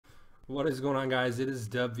What is going on, guys? It is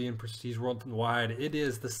Dub V and Prestige Worldwide. It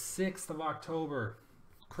is the 6th of October.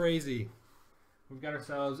 Crazy. We've got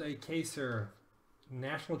ourselves a Caser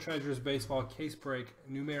National Treasures Baseball case break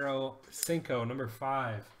numero 5, number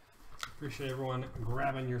 5. Appreciate everyone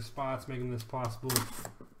grabbing your spots, making this possible.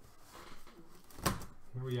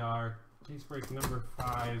 Here we are. Case break number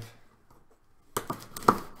 5.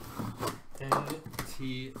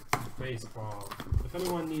 NT Baseball. If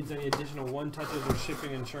anyone needs any additional one-touches or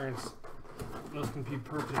shipping insurance, those can be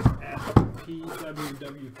purchased at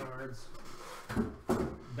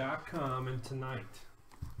pwwcards.com. And tonight,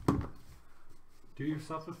 do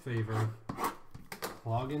yourself a favor,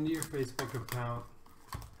 log into your Facebook account,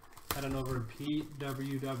 head on over to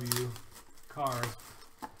PWW Cards.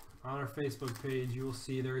 On our Facebook page, you will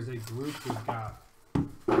see there is a group we've got.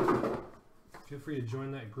 Feel free to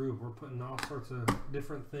join that group. We're putting all sorts of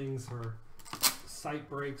different things for site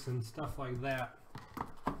breaks and stuff like that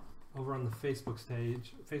over on the Facebook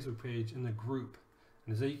page in the group.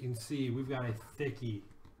 And as you can see, we've got a thickie,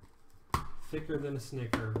 thicker than a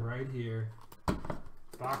Snicker right here.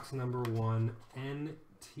 Box number 1,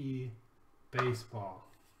 NT Baseball.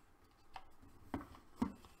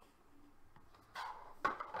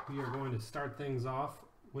 We are going to start things off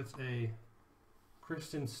with a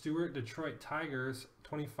Christian Stewart Detroit Tigers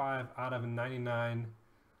 25 out of 99.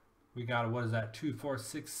 We got, what is that, 2, 4,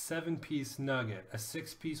 6, 7-piece nugget, a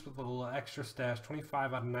 6-piece with a little extra stash,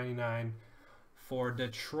 25 out of 99 for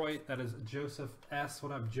Detroit. That is Joseph S.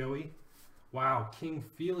 What up, Joey? Wow, King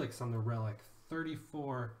Felix on the relic,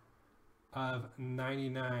 34 of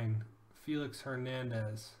 99. Felix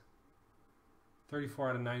Hernandez,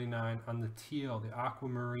 34 out of 99 on the teal, the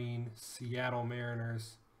Aquamarine Seattle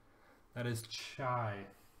Mariners. That is Chai.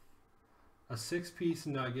 A 6-piece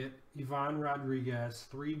nugget, Ivan Rodriguez,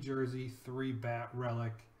 3 jersey, 3 bat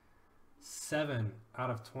relic, 7 out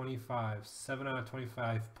of 25. 7 out of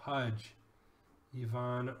 25, Pudge,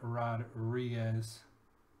 Ivan Rodriguez.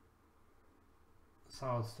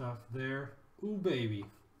 Solid stuff there. Ooh, baby.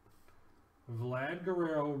 Vlad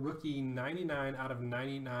Guerrero, rookie, 99 out of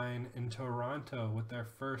 99 in Toronto with their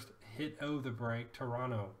first hit of the break.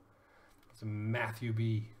 Toronto. It's a Matthew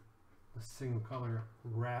B. A single color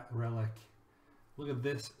relic. Look at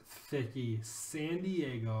this thickie. San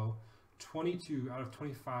Diego, 22 out of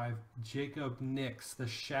 25. Jacob Nix, the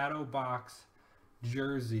shadow box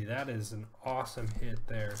jersey. That is an awesome hit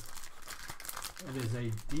there. It is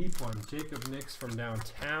a deep one. Jacob Nix from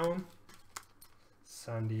downtown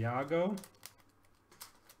San Diego.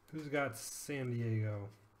 Who's got San Diego?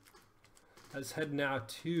 Let's head now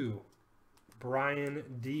to Brian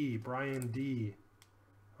D. Brian D.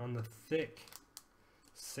 on the thick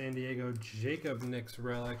San Diego Jacob Nix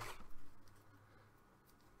relic.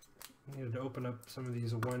 Needed to open up some of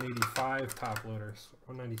these 185 top loaders,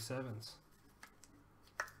 197s.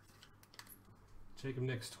 Jacob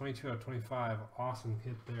Nix, 22 out of 25. Awesome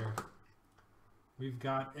hit there. We've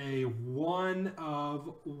got a 1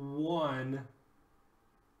 of 1.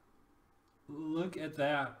 Look at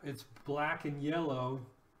that. It's black and yellow.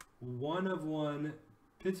 1 of 1.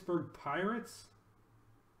 Pittsburgh Pirates.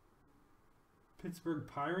 Pittsburgh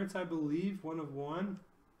Pirates, I believe. 1 of 1.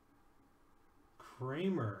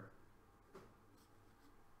 Kramer.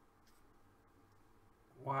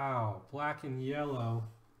 Wow. Black and yellow.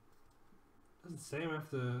 Doesn't say. I have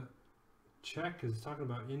to check because it's talking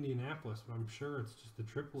about Indianapolis, but I'm sure it's just the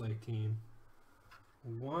AAA team.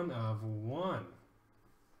 1 of 1.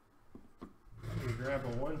 Let me grab a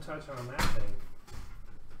 1 touch on that thing.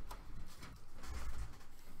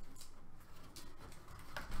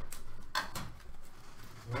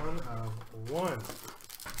 One of 1.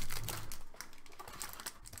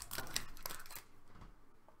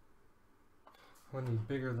 One is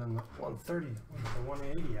bigger than the 130, the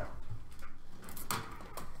 180 out.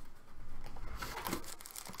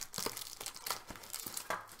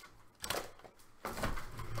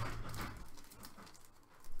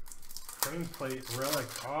 Frame plate relic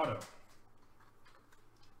auto.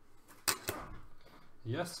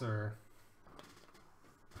 Yes, sir.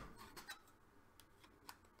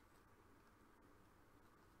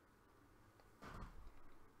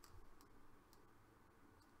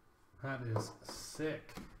 That is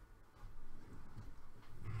sick.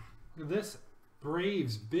 Look at this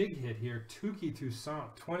Braves big hit here. Touki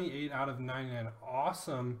Toussaint, 28 out of 99.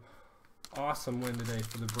 Awesome, awesome win today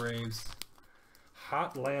for the Braves.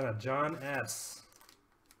 Hotlanta, John S.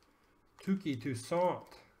 Touki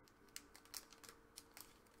Toussaint.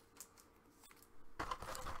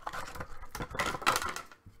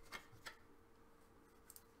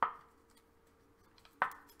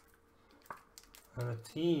 And a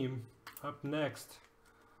team up next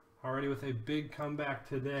Already with a big comeback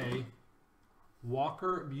today.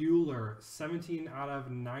 Walker Buehler, 17 out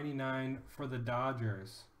of 99 for the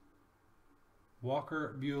Dodgers.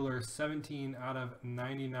 Walker Buehler, 17 out of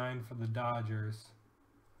 99 for the Dodgers.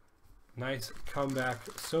 Nice comeback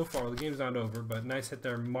so far. The game's not over, but nice hit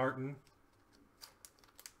there, Martin.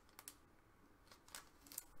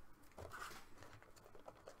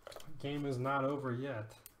 Game is not over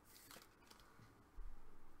yet.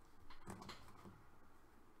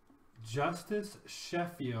 Justice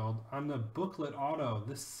Sheffield on the booklet auto,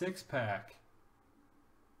 the 6-pack.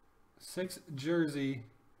 6 jersey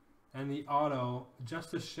and the auto,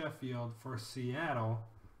 Justice Sheffield for Seattle.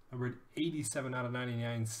 Numbered 87 out of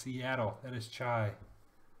 99, Seattle. That is Chai.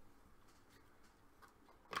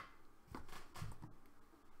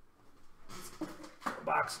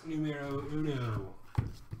 Box numero uno.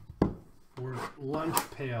 Or lunch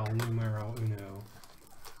pail numero uno.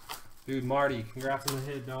 Dude, Marty, congrats on the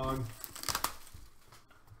hit, dog.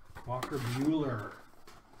 Walker Buehler.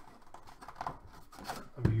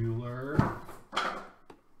 Buehler.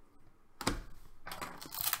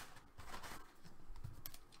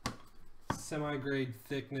 Semi-grade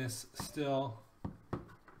thickness still.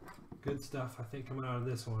 Good stuff, I think, coming out of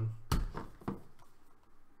this one.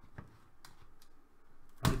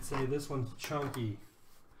 I'd say this one's chunky.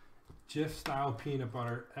 Jif style peanut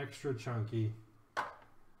butter, extra chunky.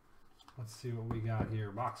 Let's see what we got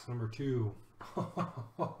here. Box number 2.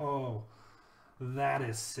 Oh, that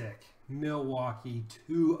is sick. Milwaukee,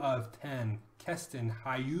 2 of 10. Keston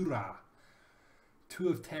Hiura. 2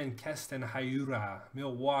 of 10, Keston Hiura.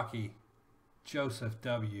 Milwaukee. Joseph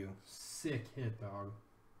W. Sick hit, dog.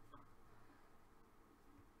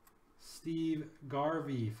 Steve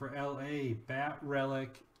Garvey for LA. Bat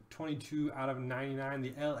relic, 22 out of 99.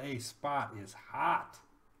 The LA spot is hot.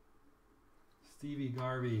 Stevie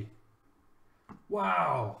Garvey.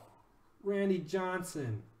 Wow. Randy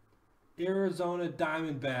Johnson. Arizona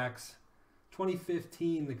Diamondbacks.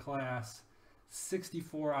 2015, the class.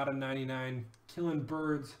 64 out of 99. Killing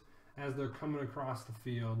birds as they're coming across the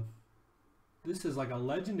field. This is like a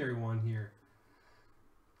legendary one here.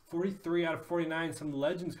 43 out of 49. Some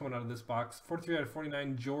legends coming out of this box. 43 out of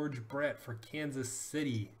 49. George Brett for Kansas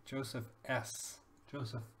City. Joseph S.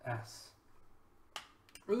 Joseph S.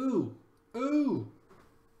 Ooh. Ooh.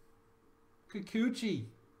 Kikuchi.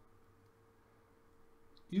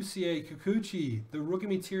 UCA Kikuchi. The Rookie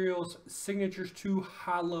Materials Signatures 2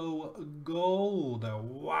 Hollow Gold.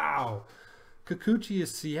 Wow. Kikuchi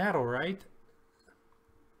is Seattle, right?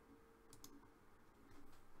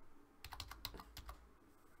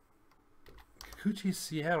 Kikuchi is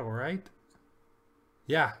Seattle, right?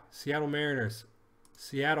 Yeah, Seattle Mariners.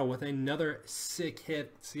 Seattle with another sick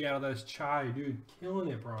hit. Seattle, that is Chai, dude. Killing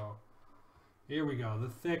it, bro. Here we go. The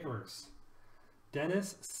Thickers.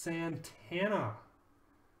 Dennis Santana.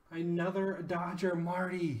 Another Dodger,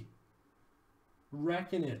 Marty.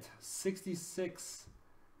 Wrecking it. 66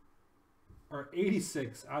 or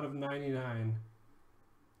 86 out of 99.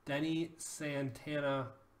 Denny Santana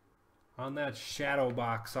on that shadow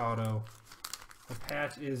box auto. The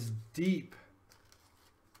patch is deep.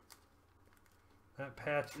 That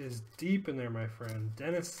patch is deep in there, my friend.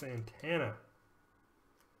 Dennis Santana.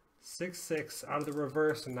 6'6" out of the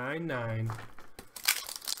reverse, 9'9".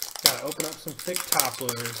 Gotta open up some thick top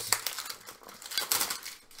loaders.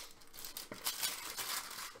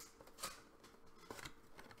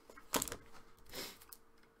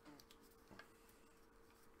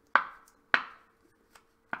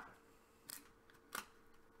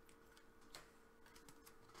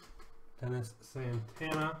 Dennis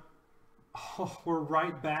Santana. Oh, we're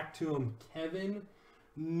right back to him. Kevin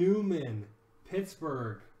Newman,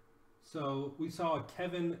 Pittsburgh. So we saw a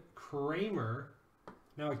Kevin Kramer.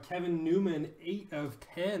 Now a Kevin Newman, 8 of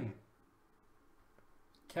 10.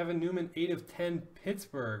 Kevin Newman, 8 of 10,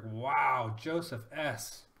 Pittsburgh. Wow, Joseph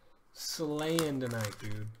S. Slaying tonight,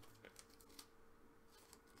 dude.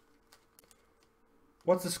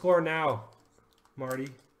 What's the score now, Marty?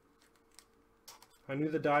 I knew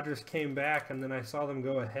the Dodgers came back, and then I saw them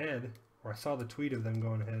go ahead. Or I saw the tweet of them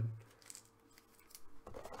going ahead.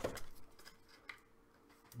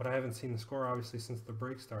 But I haven't seen the score, obviously, since the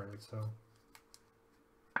break started, so...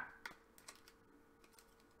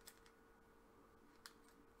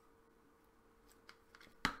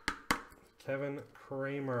 Kevin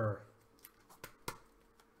Kramer.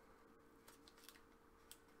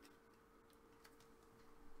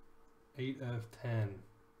 Eight of 10.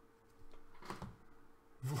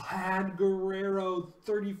 Vlad Guerrero,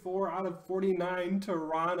 34 out of 49,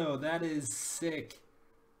 Toronto. That is sick.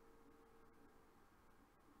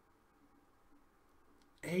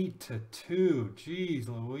 8-2. Jeez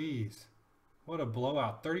Louise. What a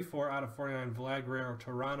blowout. 34 out of 49. Vlad Guerrero,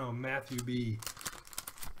 Toronto, Matthew B.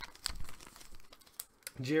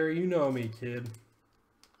 Jerry, you know me, kid.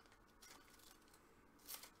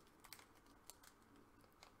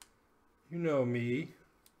 You know me.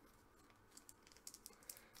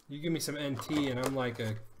 You give me some NT and I'm like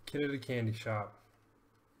a kid at a candy shop.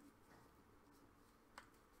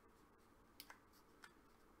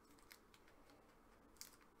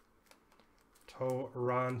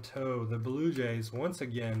 Toronto, the Blue Jays, once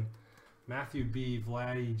again, Matthew B,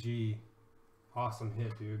 Vladdy G. Awesome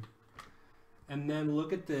hit, dude. And then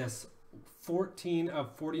look at this, 14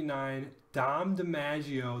 of 49, Dom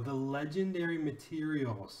DiMaggio, the legendary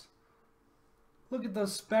materials. Look at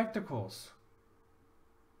those spectacles.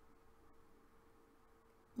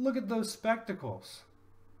 Look at those spectacles.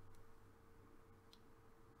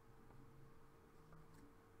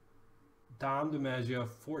 Dom DiMaggio,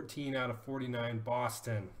 14 out of 49,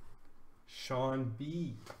 Boston. Sean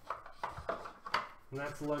B. And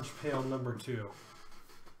that's lunch pail number 2.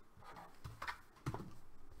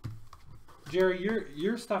 Jerry,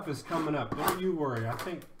 your stuff is coming up. Don't you worry. I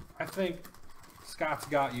think Scott's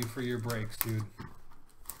got you for your breaks, dude.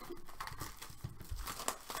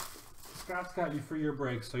 Scott's got you for your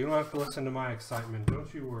breaks, so you don't have to listen to my excitement.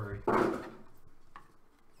 Don't you worry.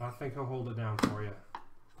 I think he'll hold it down for you.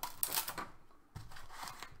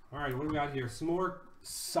 All right, what do we got here? Some more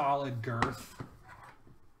solid girth.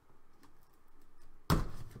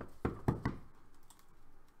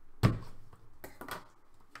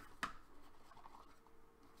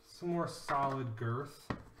 Some more solid girth.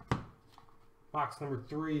 Box number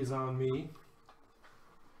 3 is on me.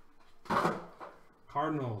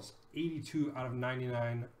 Cardinals, 82 out of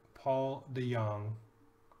 99, Paul DeJong.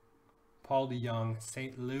 Paul DeJong,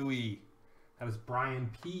 St. Louis. That is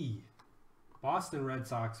Brian P. Boston Red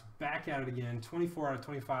Sox, back at it again, 24 out of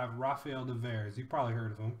 25, Rafael Devers. You've probably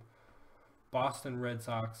heard of him. Boston Red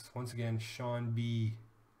Sox, once again, Sean B.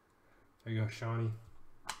 There you go, Shawnee.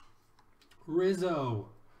 Rizzo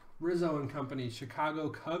and Company,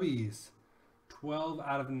 Chicago Cubbies, 12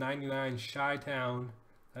 out of 99, Chi-Town.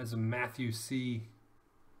 That is a Matthew C.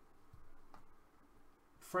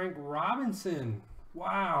 Frank Robinson,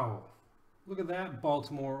 wow. Look at that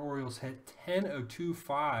Baltimore Orioles hit, 10 of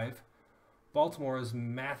 25. Baltimore is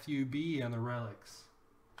Matthew B. on the relics.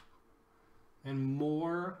 And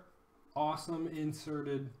more awesome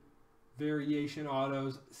inserted variation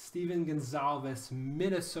autos. Steven Gonzalez,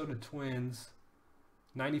 Minnesota Twins.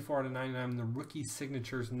 94 out of 99, the rookie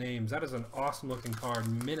signatures names. That is an awesome looking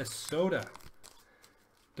card. Minnesota.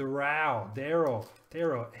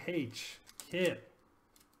 Darryl H. Kit.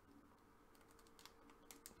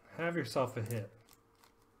 Have yourself a hit.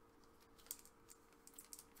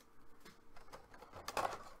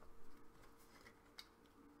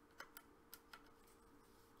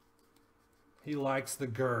 He likes the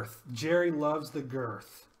girth. Jerry loves the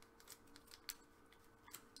girth.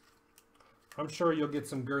 I'm sure you'll get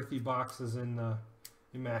some girthy boxes in the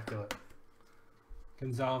Immaculate.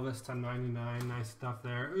 Gonzalez, 1099. Nice stuff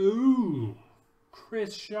there. Ooh!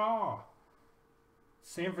 Chris Shaw.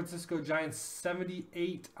 San Francisco Giants,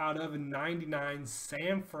 78 out of 99.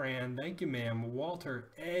 San Fran. Thank you, ma'am. Walter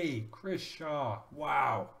A. Chris Shaw.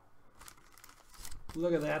 Wow.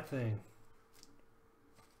 Look at that thing.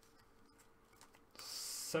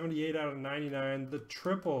 78 out of 99. The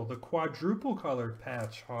triple, the quadruple colored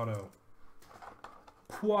patch auto.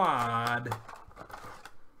 Quad.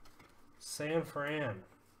 San Fran.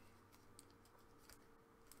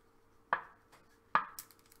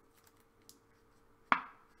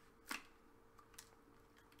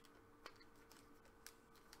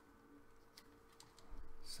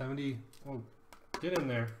 Oh, get in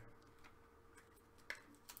there.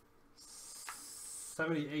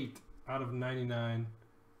 78 out of 99.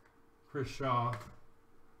 Chris Shaw.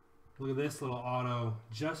 Look at this little auto.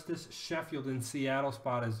 Justice Sheffield in Seattle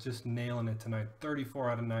spot is just nailing it tonight. 34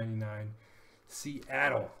 out of 99.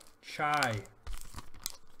 Seattle. Chai.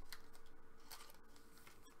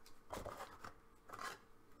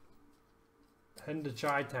 Heading to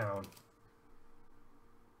Chi-Town.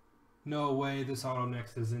 No way, this auto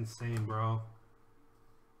next is insane, bro.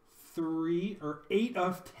 8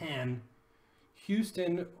 of 10.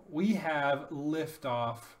 Houston, we have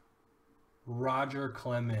liftoff. Roger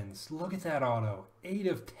Clemens. Look at that auto. 8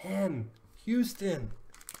 of 10. Houston.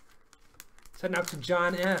 Sending out to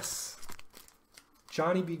John S.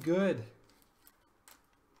 Johnny be good.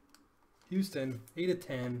 Houston, 8 of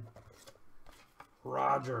 10.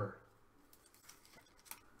 Roger.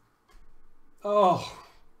 Oh.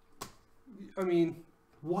 I mean,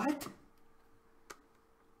 what?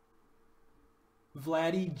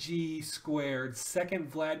 Vladdy G squared.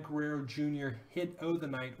 Second Vlad Guerrero Jr. hit of the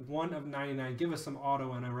night. 1 of 99. Give us some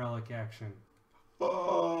auto and a relic action.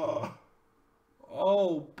 Oh,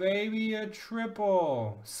 baby, a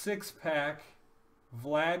triple. 6-pack.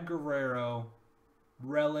 Vlad Guerrero.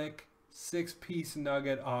 Relic. 6-piece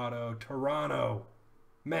nugget auto. Toronto.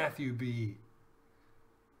 Matthew B.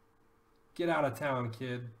 Get out of town,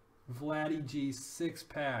 kid. Vladdy G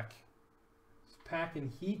 6-pack. He's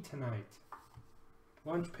packing heat tonight.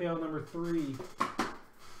 Lunch pail number 3.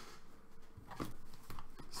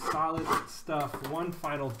 Solid stuff. One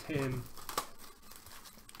final tin.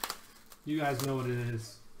 You guys know what it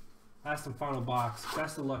is. Last and final box.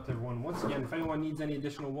 Best of luck to everyone. Once again, if anyone needs any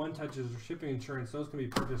additional one-touches or shipping insurance, those can be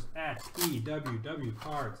purchased at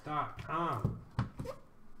pwwcards.com.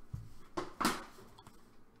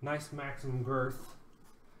 Nice maximum girth.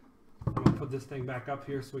 I'm going to put this thing back up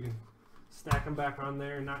here so we can stack them back on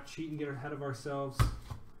there and not cheat and get ahead of ourselves.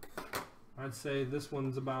 I'd say this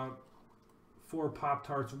one's about 4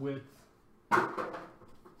 Pop-Tarts width.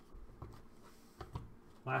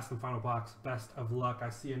 Last and final box. Best of luck. I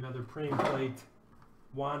see another printing plate.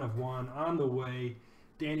 1 of 1 on the way.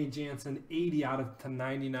 Danny Jansen, 80 out of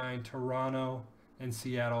 99. Toronto and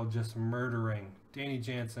Seattle just murdering. Danny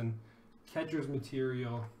Jansen, catcher's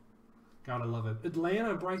material. Gotta love it.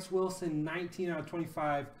 Atlanta, Bryce Wilson, 19 out of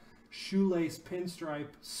 25. Shoelace pinstripe,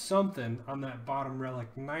 something on that bottom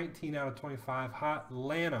relic. 19 out of 25. Hot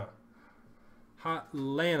Atlanta. Hot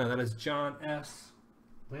Atlanta. That is John S.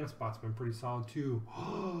 Atlanta spot's been pretty solid too.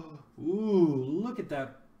 Ooh, look at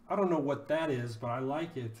that. I don't know what that is, but I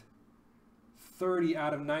like it. 30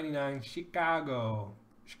 out of 99. Chicago.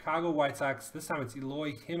 Chicago White Sox. This time it's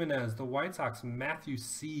Eloy Jimenez. The White Sox, Matthew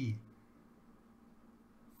C.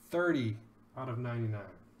 30 out of 99.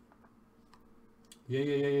 Yeah.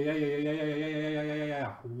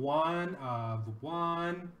 1 of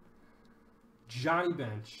 1. Johnny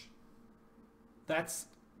Bench.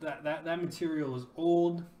 That material is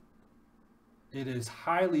old. It is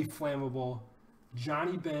highly flammable.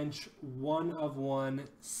 Johnny Bench, 1 of 1.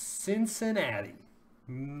 Cincinnati.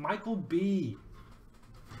 Michael B.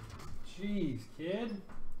 Jeez, kid.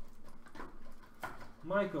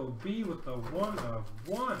 Michael B with the 1 of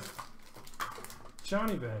 1.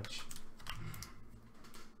 Johnny Bench.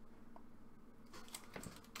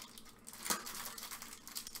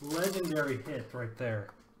 Legendary hit right there.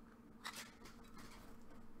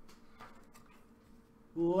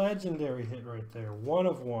 Legendary hit right there. 1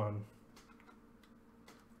 of 1.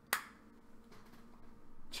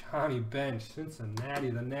 Johnny Bench, Cincinnati,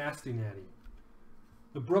 the Nasty Natty.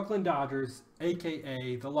 The Brooklyn Dodgers,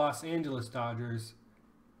 a.k.a. the Los Angeles Dodgers.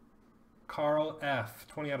 Carl F.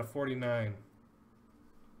 20 out of 49.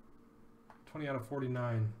 20 out of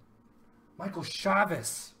 49. Michael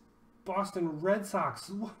Chavez. Boston Red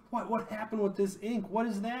Sox. What happened with this ink? What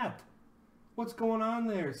is that? What's going on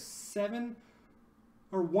there? 7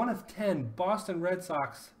 or 1 of 10. Boston Red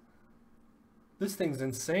Sox. This thing's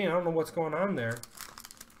insane. I don't know what's going on there.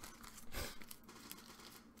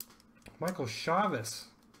 Michael Chavez.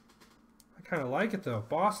 I kind of like it though.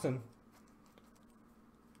 Boston.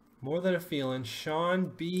 More than a feeling.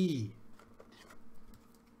 Sean B.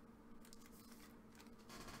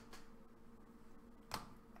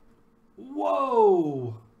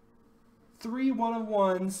 Whoa! 3 1 of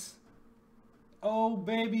 1s. Oh,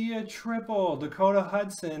 baby, a triple. Dakota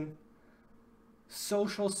Hudson.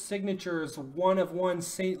 Social signatures. 1 of 1.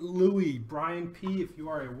 St. Louis. Brian P. If you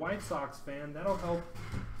are a White Sox fan, that'll help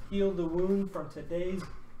heal the wound from today's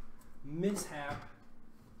mishap.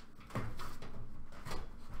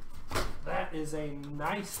 That is a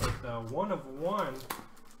nice hit, though. 1 of 1.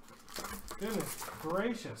 Goodness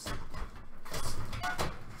gracious.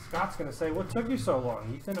 Scott's going to say, what took you so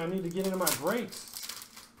long, Ethan? I need to get into my breaks.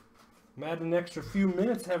 I'm adding an extra few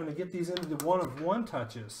minutes having to get these into the 1 of 1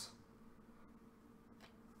 touches.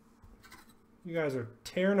 You guys are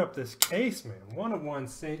tearing up this case, man. 1 of 1,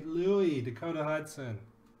 St. Louis, Dakota Hudson.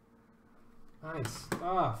 Nice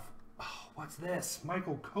stuff. Oh, what's this?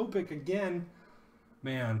 Michael Kopech again.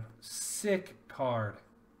 Man, sick card.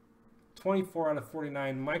 24 out of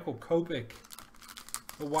 49, Michael Kopech.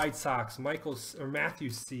 The White Sox, Matthew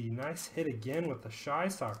C. Nice hit again with the Chi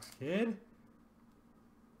Sox, kid.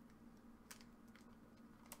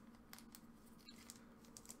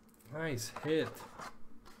 Nice hit.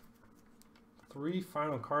 3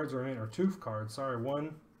 final cards remain, or 2 cards. Sorry,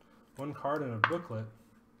 one card in a booklet.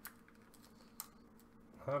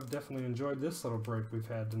 I've definitely enjoyed this little break we've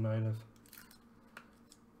had tonight of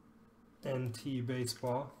NT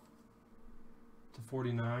baseball to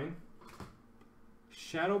 49.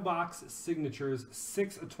 Shadowbox Signatures,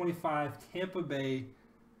 6/25, Tampa Bay,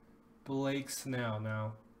 Blake Snell.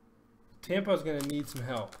 Now, Tampa's going to need some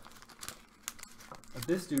help. But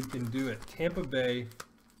this dude can do it. Tampa Bay.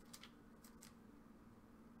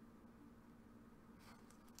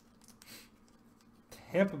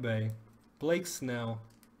 Tampa Bay, Blake Snell,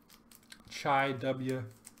 Chai W.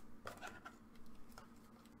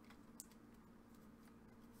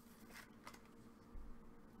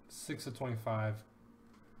 $6/25.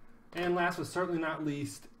 And last but certainly not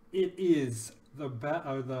least, it is the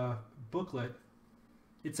booklet.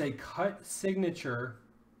 It's a cut signature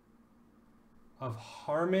of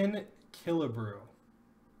Harmon Killebrew.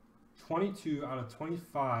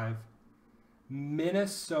 22/25.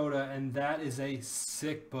 Minnesota, and that is a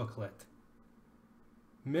sick booklet.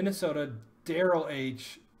 Minnesota, Daryl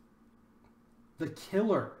H. The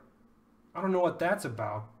Killer. I don't know what that's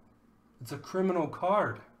about. It's a criminal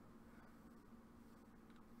card.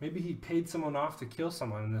 Maybe he paid someone off to kill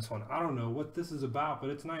someone in this one. I don't know what this is about, but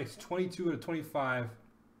it's nice. 22/25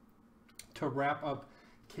 to wrap up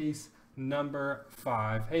case number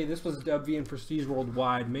 5. Hey, this was WV and Prestige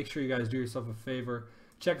Worldwide. Make sure you guys do yourself a favor.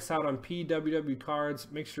 Check us out on PWW Cards.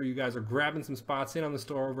 Make sure you guys are grabbing some spots in on the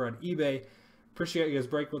store over at eBay. Appreciate you guys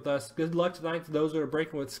breaking with us. Good luck tonight to those that are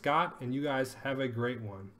breaking with Scott, and you guys have a great one.